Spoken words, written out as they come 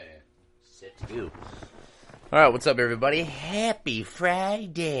do. Alright, what's up everybody? Happy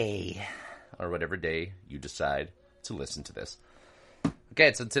Friday! Or whatever day you decide to listen to this.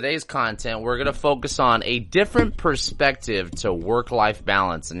 Okay, so today's content, we're going to focus on a different perspective to work-life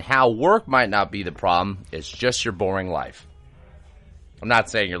balance and how work might not be the problem, it's just your boring life. I'm not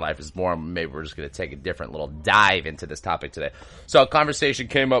saying your life is boring, maybe we're just going to take a different little dive into this topic today. So a conversation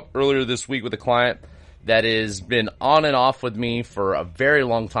came up earlier this week with a client that has been on and off with me for a very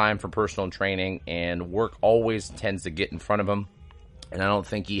long time for personal training, and work always tends to get in front of him. And I don't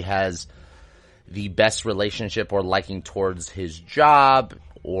think he has the best relationship or liking towards his job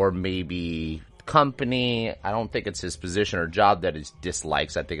or maybe company. I don't think it's his position or job that he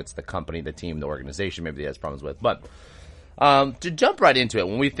dislikes. I think it's the company, the team, the organization maybe he has problems with. But to jump right into it,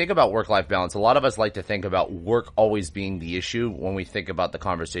 when we think about work-life balance, a lot of us like to think about work always being the issue when we think about the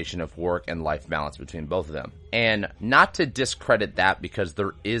conversation of work and life balance between both of them. And not to discredit that, because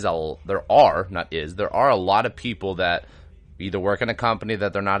there are a lot of people that either work in a company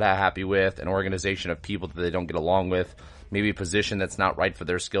that they're not happy with, an organization of people that they don't get along with, maybe a position that's not right for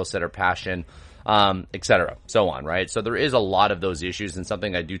their skill set or passion, etc., so on, right? So there is a lot of those issues, and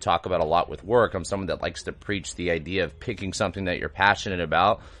something I do talk about a lot with work. I'm someone that likes to preach the idea of picking something that you're passionate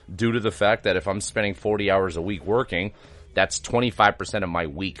about, due to the fact that if I'm spending 40 hours a week working, that's 25% of my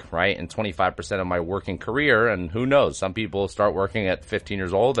week, right? And 25% of my working career, and who knows, some people start working at 15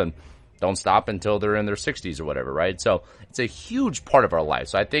 years old and don't stop until they're in their 60s or whatever, right? So it's a huge part of our life.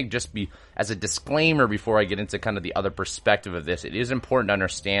 So I think as a disclaimer before I get into kind of the other perspective of this, it is important to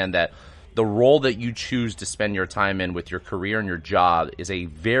understand that the role that you choose to spend your time in with your career and your job is a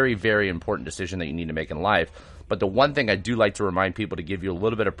very, very important decision that you need to make in life. But the one thing I do like to remind people, to give you a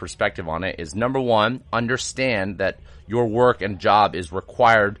little bit of perspective on it, is number one, understand that your work and job is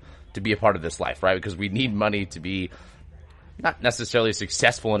required to be a part of this life, right? Because we need money to be not necessarily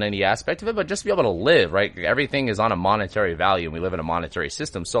successful in any aspect of it, but just to be able to live, right? Everything is on a monetary value, and we live in a monetary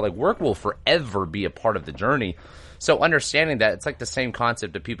system. So like work will forever be a part of the journey. So understanding that, it's like the same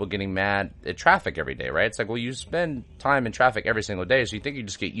concept of people getting mad at traffic every day, right? It's like, well, you spend time in traffic every single day, so you think you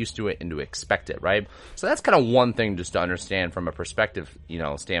just get used to it and to expect it, right? So that's kind of one thing just to understand from a perspective,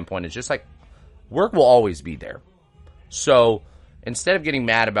 standpoint. It's just like work will always be there. So instead of getting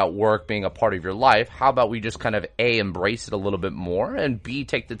mad about work being a part of your life, how about we just kind of A, embrace it a little bit more, and B,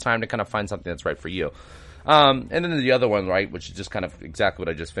 take the time to kind of find something that's right for you. And then the other one, right, which is just kind of exactly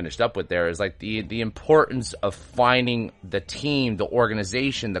what I just finished up with there, is like the importance of finding the team, the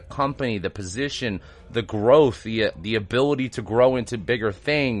organization, the company, the position, the growth, the ability to grow into bigger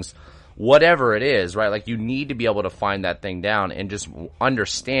things, whatever it is, right? Like you need to be able to find that thing down and just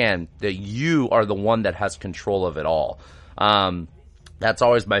understand that you are the one that has control of it all. That's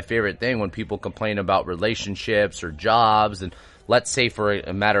always my favorite thing when people complain about relationships or jobs, and let's say for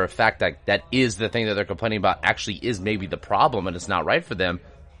a matter of fact that is the thing that they're complaining about actually is maybe the problem and it's not right for them.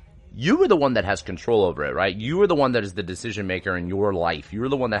 You are the one that has control over it, right? You are the one that is the decision maker in your life. You're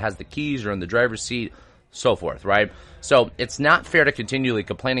the one that has the keys, you're in the driver's seat, so forth, right? So it's not fair to continually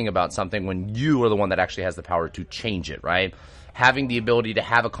complaining about something when you are the one that actually has the power to change it, right? Having the ability to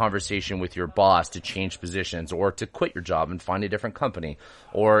have a conversation with your boss to change positions, or to quit your job and find a different company,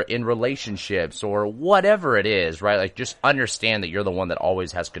 or in relationships, or whatever it is, right? Like just understand that you're the one that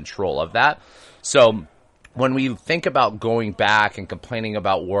always has control of that. So when we think about going back and complaining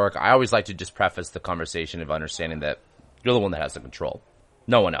about work, I always like to just preface the conversation of understanding that you're the one that has the control.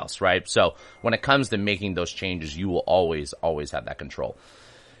 No one else, right? So when it comes to making those changes, you will always have that control.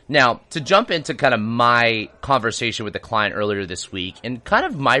 Now, to jump into kind of my conversation with the client earlier this week, and kind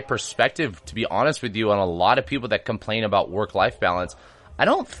of my perspective, to be honest with you, on a lot of people that complain about work-life balance, I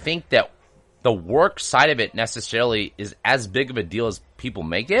don't think that the work side of it necessarily is as big of a deal as people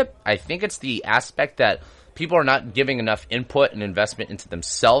make it. I think it's the aspect that people are not giving enough input and investment into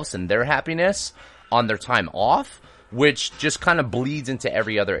themselves and their happiness on their time off, which just kind of bleeds into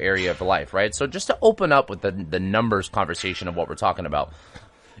every other area of life, right? So just to open up with the numbers conversation of what we're talking about.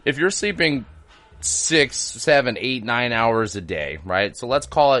 If you're sleeping 6, 7, 8, 9 hours a day, right? So let's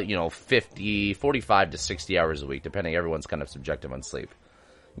call it, 45 to 60 hours a week, depending. Everyone's kind of subjective on sleep.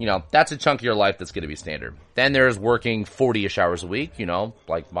 That's a chunk of your life that's going to be standard. Then there's working 40-ish hours a week,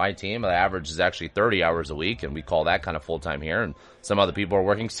 like my team. The average is actually 30 hours a week, and we call that kind of full-time here. And some other people are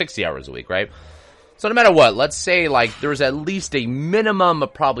working 60 hours a week, right? So no matter what, let's say like there's at least a minimum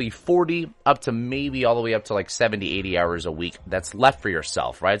of probably 40 up to maybe all the way up to like 70, 80 hours a week that's left for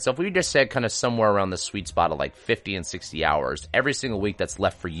yourself, right? So if we just said kind of somewhere around the sweet spot of like 50 and 60 hours every single week that's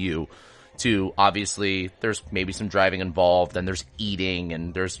left for you to, obviously, there's maybe some driving involved, and there's eating,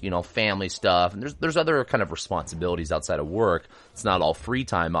 and there's, family stuff, and there's other kind of responsibilities outside of work. It's not all free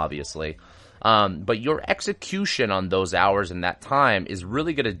time, obviously. But your execution on those hours and that time is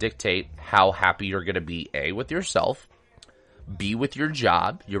really going to dictate how happy you're going to be, A, with yourself, B, with your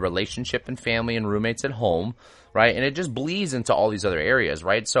job, your relationship and family and roommates at home, right? And it just bleeds into all these other areas,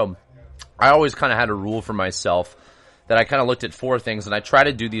 right? So I always kind of had a rule for myself that I kind of looked at 4 things, and I try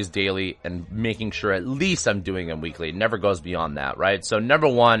to do these daily and making sure at least I'm doing them weekly. It never goes beyond that, right? So number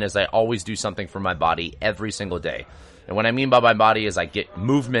 1 is I always do something for my body every single day. And what I mean by my body is I get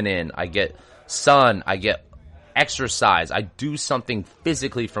movement in, I get sun, I get exercise, I do something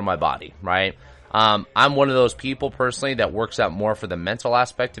physically for my body, right? I'm one of those people personally that works out more for the mental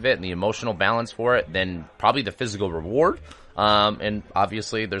aspect of it and the emotional balance for it than probably the physical reward. And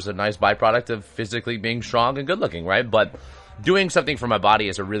obviously there's a nice byproduct of physically being strong and good looking, right? But doing something for my body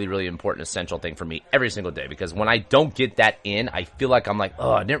is a really, really important, essential thing for me every single day, because when I don't get that in, I feel like I'm like,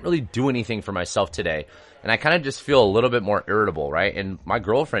 oh, I didn't really do anything for myself today. And I kind of just feel a little bit more irritable, right? And my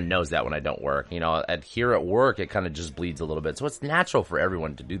girlfriend knows that when I don't work. Here at work, it kind of just bleeds a little bit. So it's natural for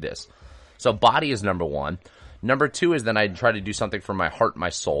everyone to do this. So body is number 1. Number 2 is then I try to do something for my heart, my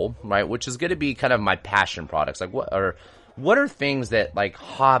soul, right? Which is going to be kind of my passion products. Like what are things that, like,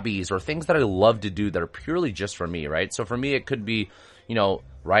 hobbies or things that I love to do that are purely just for me, right? So for me, it could be,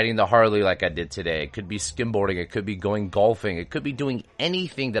 riding the Harley like I did today. It could be skimboarding. It could be going golfing. It could be doing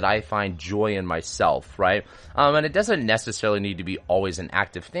anything that I find joy in myself, right? And it doesn't necessarily need to be always an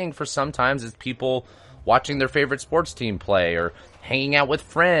active thing. For sometimes it's people watching their favorite sports team play or hanging out with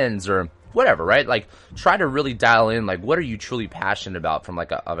friends or whatever, right? Like, try to really dial in, like, what are you truly passionate about from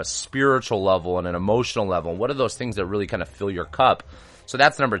like a spiritual level and an emotional level? And what are those things that really kind of fill your cup? So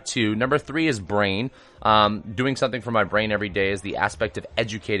that's number 2. Number 3 is brain. Doing something for my brain every day is the aspect of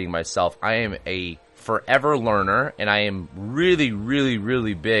educating myself. I am a forever learner, and I am really, really,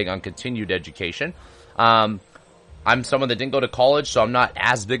 really big on continued education. I'm someone that didn't go to college, so I'm not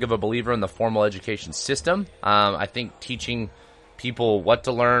as big of a believer in the formal education system. I think teaching people what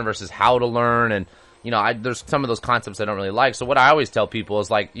to learn versus how to learn, and there's some of those concepts I don't really like. So what I always tell people is,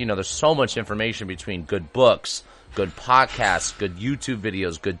 like, there's so much information between good books, good podcasts, good YouTube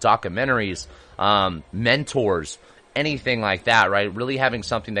videos, good documentaries, mentors, anything like that, right? Really having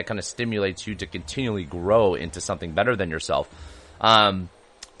something that kind of stimulates you to continually grow into something better than yourself.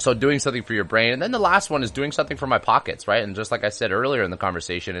 So doing something for your brain. And then the last one is doing something for my pockets, right? And just like I said earlier in the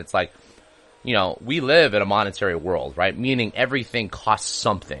conversation, it's like, we live in a monetary world, right? Meaning everything costs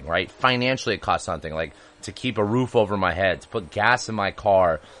something, right? Financially, it costs something, like to keep a roof over my head, to put gas in my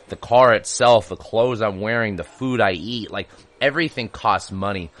car, the car itself, the clothes I'm wearing, the food I eat, like everything costs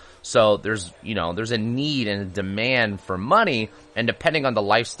money. So there's a need and a demand for money, and depending on the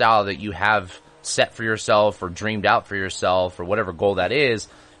lifestyle that you have set for yourself or dreamed out for yourself or whatever goal that is,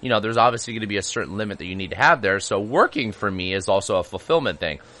 there's obviously going to be a certain limit that you need to have there. So working for me is also a fulfillment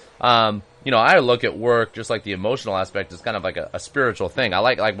thing. I look at work just like the emotional aspect is kind of like a spiritual thing. I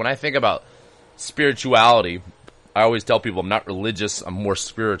like when I think about spirituality, I always tell people I'm not religious, I'm more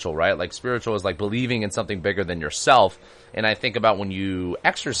spiritual, right? Like, spiritual is like believing in something bigger than yourself. And I think about when you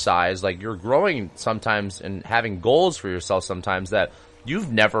exercise, like, you're growing sometimes and having goals for yourself sometimes that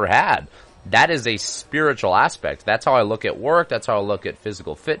you've never had. That is a spiritual aspect. That's how I look at work. That's how I look at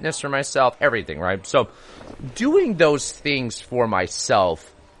physical fitness for myself, everything, right? So doing those things for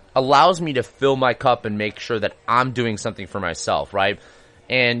myself allows me to fill my cup and make sure that I'm doing something for myself, right?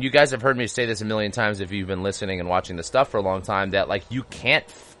 And you guys have heard me say this a million times if you've been listening and watching this stuff for a long time, that, like, you can't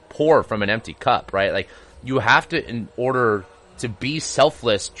pour from an empty cup, right? Like, you have to, in order to be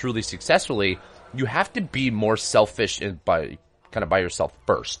selfless truly successfully, you have to be more selfish by yourself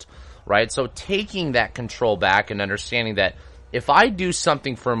first, right? So taking that control back and understanding that if I do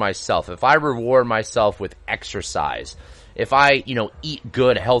something for myself, if I reward myself with exercise, if I, eat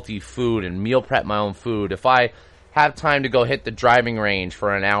good, healthy food and meal prep my own food, if I have time to go hit the driving range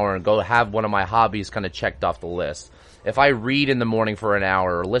for an hour and go have one of my hobbies kind of checked off the list, if I read in the morning for an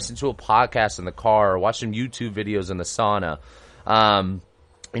hour or listen to a podcast in the car or watch some YouTube videos in the sauna,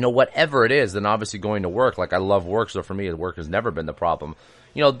 whatever it is, then obviously going to work, like, I love work, so for me, work has never been the problem.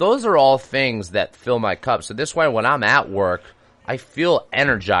 Those are all things that fill my cup. So this way, when I'm at work, I feel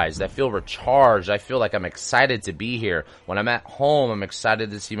energized. I feel recharged. I feel like I'm excited to be here. When I'm at home, I'm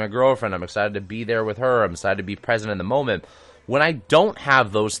excited to see my girlfriend. I'm excited to be there with her. I'm excited to be present in the moment. When I don't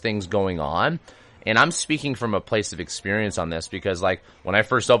have those things going on, and I'm speaking from a place of experience on this because, like, when I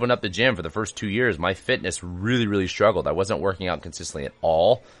first opened up the gym for the first 2 years, my fitness really, really struggled. I wasn't working out consistently at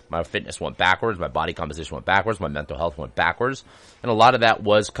all. My fitness went backwards. My body composition went backwards. My mental health went backwards. And a lot of that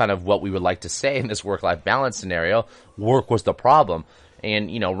was kind of what we would like to say in this work-life balance scenario. Work was the problem.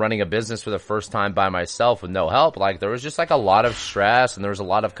 and, running a business for the first time by myself with no help, like there was just like a lot of stress and there was a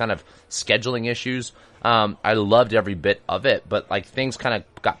lot of kind of scheduling issues. I loved every bit of it, but like things kind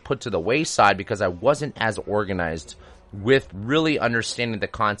of got put to the wayside because I wasn't as organized with really understanding the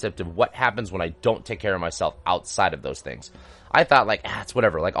concept of what happens when I don't take care of myself outside of those things. I thought like, it's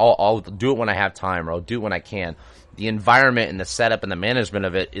whatever. Like I'll do it when I have time, or I'll do it when I can. The environment and the setup and the management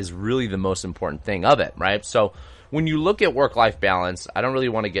of it is really the most important thing of it, right? So when you look at work-life balance, I don't really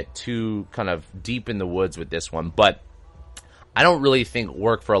want to get too kind of deep in the woods with this one, but I don't really think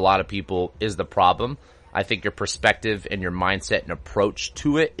work for a lot of people is the problem. I think your perspective and your mindset and approach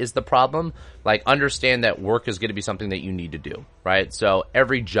to it is the problem. Like, understand that work is going to be something that you need to do, right? So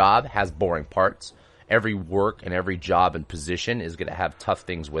every job has boring parts. Every work and every job and position is going to have tough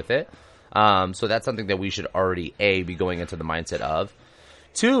things with it. So that's something that we should already, be going into the mindset of.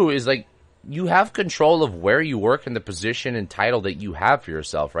 2 is like, you have control of where you work and the position and title that you have for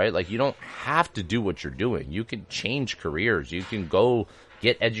yourself, right? Like, you don't have to do what you're doing. You can change careers. You can go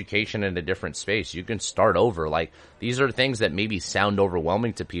get education in a different space. You can start over. Like, these are things that maybe sound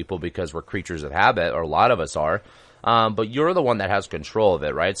overwhelming to people because we're creatures of habit, or a lot of us are. But you're the one that has control of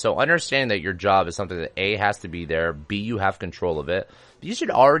it, right? So understand that your job is something that A, has to be there, B, you have control of it. These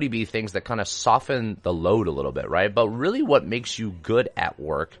should already be things that kind of soften the load a little bit, right? But really what makes you good at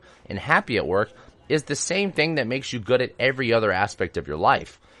work and happy at work is the same thing that makes you good at every other aspect of your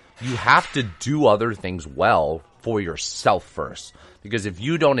life. You have to do other things well for yourself first. Because if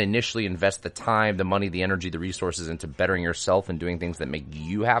you don't initially invest the time, the money, the energy, the resources into bettering yourself and doing things that make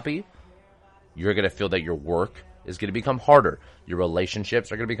you happy, you're going to feel that your work is going to become harder. Your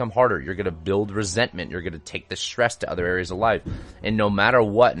relationships are going to become harder. You're going to build resentment. You're going to take the stress to other areas of life. And no matter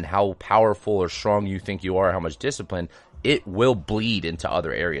what and how powerful or strong you think you are, how much discipline, it will bleed into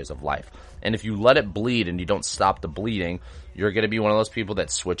other areas of life. And if you let it bleed and you don't stop the bleeding, you're going to be one of those people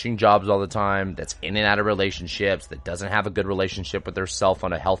that's switching jobs all the time, that's in and out of relationships, that doesn't have a good relationship with their self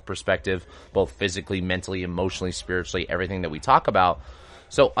on a health perspective, both physically, mentally, emotionally, spiritually, everything that we talk about.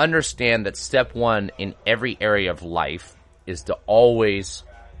 So understand that step 1 in every area of life is to always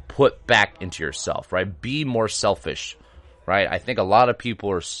put back into yourself, right? Be more selfish, right? I think a lot of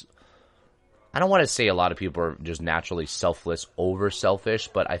people are, I don't want to say a lot of people are just naturally selfless over selfish,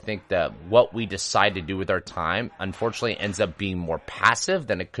 but I think that what we decide to do with our time, unfortunately, ends up being more passive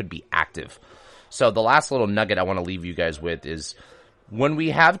than it could be active. So the last little nugget I want to leave you guys with is when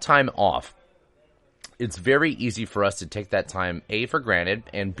we have time off, it's very easy for us to take that time, A, for granted,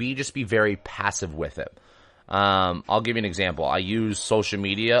 and B, just be very passive with it. I'll give you an example. I use social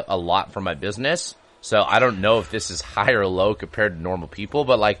media a lot for my business, so I don't know if this is high or low compared to normal people,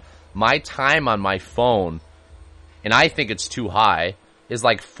 but like my time on my phone, and I think it's too high, is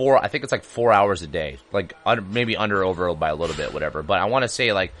like 4 hours a day, like maybe under, over by a little bit, whatever. But I want to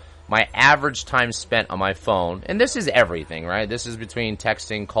say like my average time spent on my phone, and this is everything, right? This is between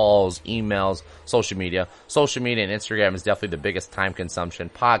texting, calls, emails, social media. Social media and Instagram is definitely the biggest time consumption.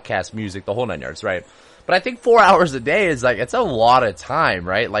 Podcasts, music, the whole 9 yards, right? But I think 4 hours a day is like, it's a lot of time,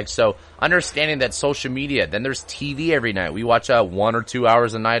 right? Like, so understanding that social media, then there's TV every night. We watch 1 or 2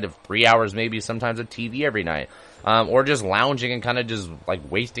 hours a night of 3 hours maybe sometimes of TV every night. Or just lounging and kind of just like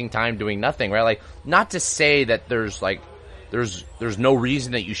wasting time doing nothing, right? Like, not to say that there's no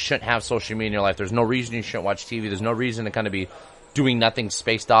reason that you shouldn't have social media in your life. There's no reason you shouldn't watch TV. There's no reason to kind of be doing nothing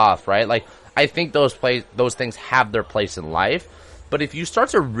spaced off, right? Like, I think those things have their place in life. But if you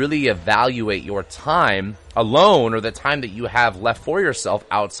start to really evaluate your time alone, or the time that you have left for yourself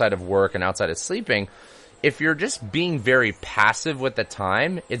outside of work and outside of sleeping, if you're just being very passive with the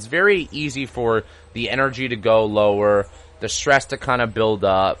time, it's very easy for the energy to go lower, the stress to kind of build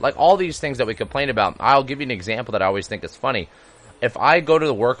up, like all these things that we complain about. I'll give you an example that I always think is funny. If I go to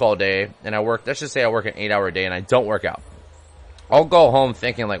the work all day and I work, let's just say I work an 8-hour day and I don't work out, I'll go home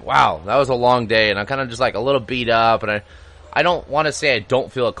thinking like, wow, that was a long day, and I'm kind of just like a little beat up, and I don't want to say I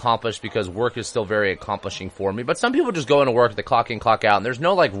don't feel accomplished, because work is still very accomplishing for me. But some people just go into work, they clock in, clock out, and there's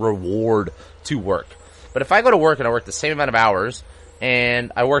no like reward to work. But if I go to work and I work the same amount of hours,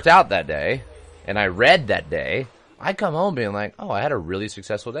 and I worked out that day, and I read that day, I come home being like, oh, I had a really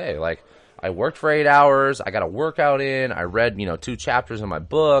successful day. Like, I worked for 8 hours, I got a workout in, I read, 2 chapters in my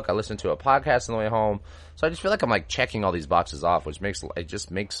book, I listened to a podcast on the way home. So I just feel like I'm like checking all these boxes off, which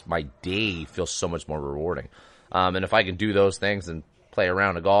just makes my day feel so much more rewarding. And if I can do those things and play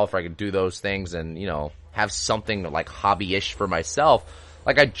around a golf, or I can do those things and, have something like hobby-ish for myself,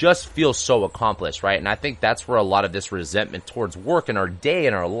 like I just feel so accomplished, right? And I think that's where a lot of this resentment towards work in our day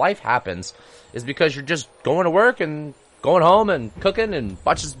and our life happens, is because you're just going to work and going home and cooking and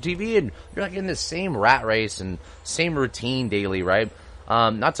watching some TV, and you're like in this same rat race and same routine daily, right?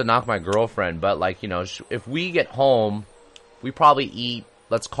 Not to knock my girlfriend, but like, you know, if we get home, we probably eat,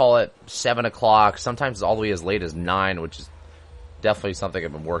 let's call it 7 o'clock. Sometimes it's all the way as late as 9, which is definitely something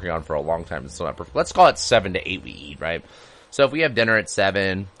I've been working on for a long time. It's still not perfect. Let's call it 7 to 8 we eat, right? So if we have dinner at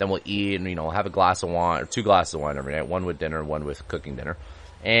 7, then we'll eat and, you know, have a glass of wine or 2 glasses of wine every night, one with dinner, one with cooking dinner.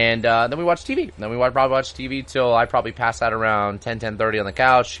 And then we watch TV. Then we probably watch TV till I probably pass out around 10:30 on the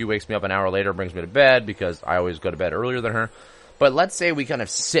couch. She wakes me up an hour later, brings me to bed because I always go to bed earlier than her. But let's say we kind of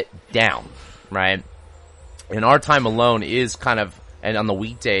sit down, right? And our time alone is kind of, and on the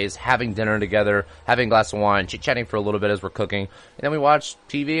weekdays, having dinner together, having a glass of wine, chit-chatting for a little bit as we're cooking. And then we watch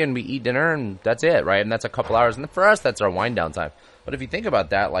TV and we eat dinner and that's it, right? And that's a couple hours. And for us, that's our wind down time. But if you think about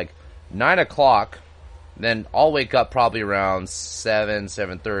that, like 9 o'clock, then I'll wake up probably around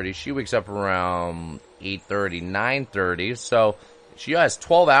 7:30. She wakes up around 8:30, 9:30. So she has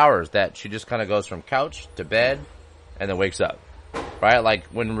 12 hours that she just kind of goes from couch to bed and then wakes up. Right? Like,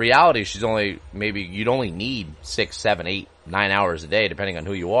 when in reality, you'd only need 6, 7, 8, 9 hours a day, depending on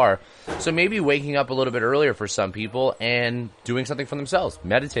who you are. So maybe waking up a little bit earlier for some people and doing something for themselves.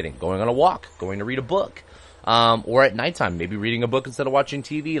 Meditating, going on a walk, going to read a book. Or at nighttime, maybe reading a book instead of watching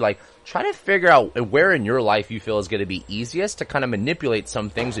TV. Like, try to figure out where in your life you feel is going to be easiest to kind of manipulate some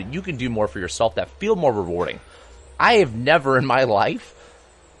things that you can do more for yourself that feel more rewarding. I have never in my life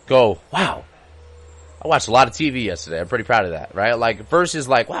go, wow, I watched a lot of TV yesterday. I'm pretty proud of that, right? Like, versus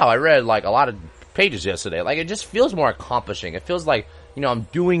like, wow, I read like a lot of pages yesterday. Like, it just feels more accomplishing. It feels like, you know, I'm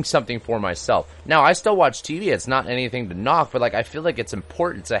doing something for myself. Now, I still watch TV. It's not anything to knock, but like, I feel like it's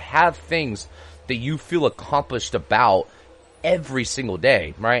important to have things that you feel accomplished about every single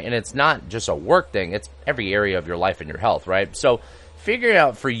day, right? And it's not just a work thing. It's every area of your life and your health, right? So figuring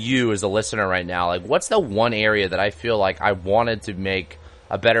out for you as a listener right now, like, what's the one area that I feel like I wanted to make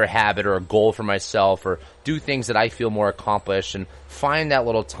a better habit or a goal for myself, or do things that I feel more accomplished, and find that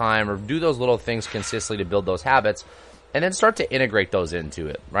little time or do those little things consistently to build those habits, and then start to integrate those into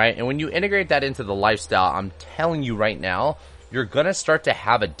it, right? And when you integrate that into the lifestyle, I'm telling you right now, you're going to start to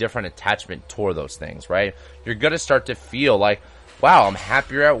have a different attachment toward those things, right? You're going to start to feel like, wow, I'm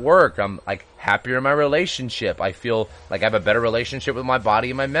happier at work. I'm like happier in my relationship. I feel like I have a better relationship with my body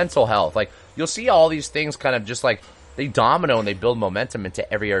and my mental health. Like, you'll see all these things kind of just like, they domino and they build momentum into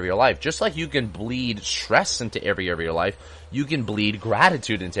every area of your life. Just like you can bleed stress into every area of your life, you can bleed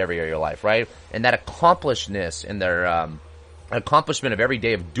gratitude into every area of your life, right? And that accomplishedness and their accomplishment of every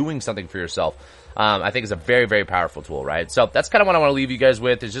day of doing something for yourself, I think is a very, very powerful tool, right? So that's kind of what I want to leave you guys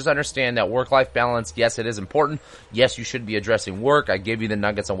with, is just understand that work-life balance, yes, it is important. Yes, you should be addressing work. I gave you the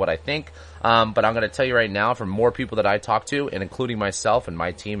nuggets on what I think. But I'm going to tell you right now, from more people that I talk to, and including myself and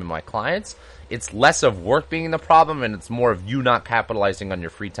my team and my clients, it's less of work being the problem, and it's more of you not capitalizing on your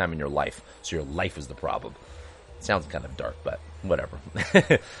free time in your life. So your life is the problem. It sounds kind of dark, but whatever.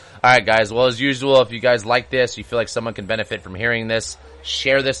 All right, guys. Well, as usual, if you guys like this, you feel like someone can benefit from hearing this,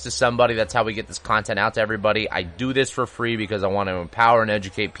 share this to somebody. That's how we get this content out to everybody. I do this for free because I want to empower and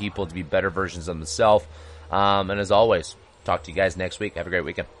educate people to be better versions of themselves. And as always, talk to you guys next week. Have a great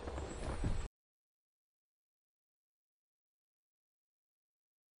weekend.